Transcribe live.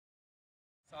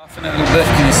Soften it a little bit.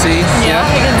 Can you see? Yeah,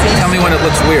 I can see. Tell me when it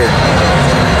looks weird.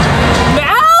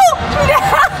 No!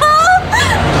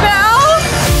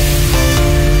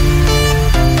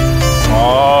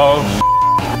 Oh.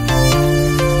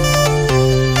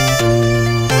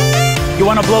 You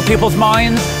want to blow people's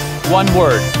minds? One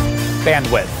word: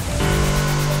 bandwidth.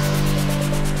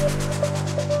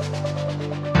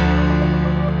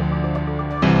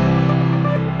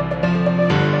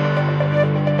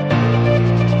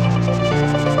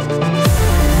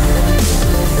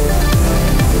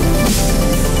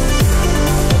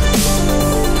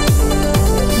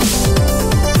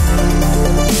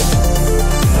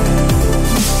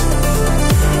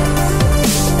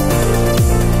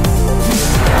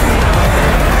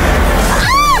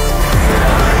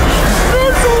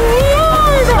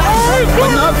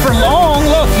 For long,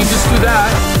 look, you just do that.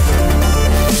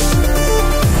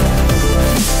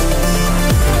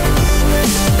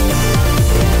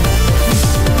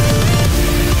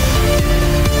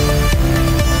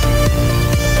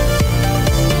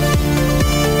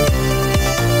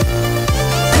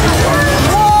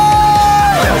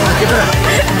 Give it a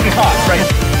hot, right?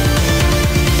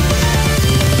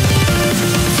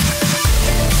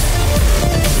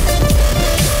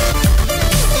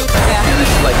 Yeah. And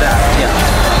it's like that, yeah.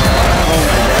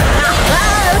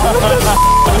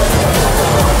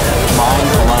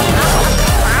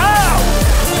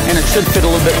 And it should fit a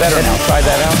little bit better now. Try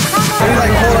that out. Maybe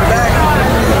like pull it back.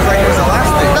 Looks like it was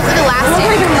elastic. Looks like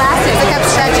elastic. It kept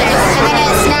stretching, and then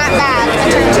it snapped back and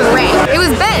turned into a ring. It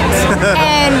was bent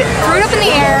and threw it up in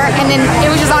the air, and then it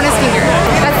was just on his finger.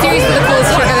 That's seriously the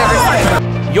coolest trick I've ever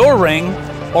seen. Your ring,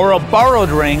 or a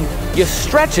borrowed ring, you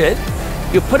stretch it,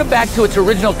 you put it back to its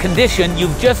original condition.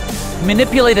 You've just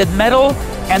manipulated metal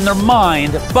and their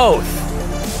mind, both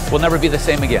will never be the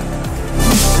same again.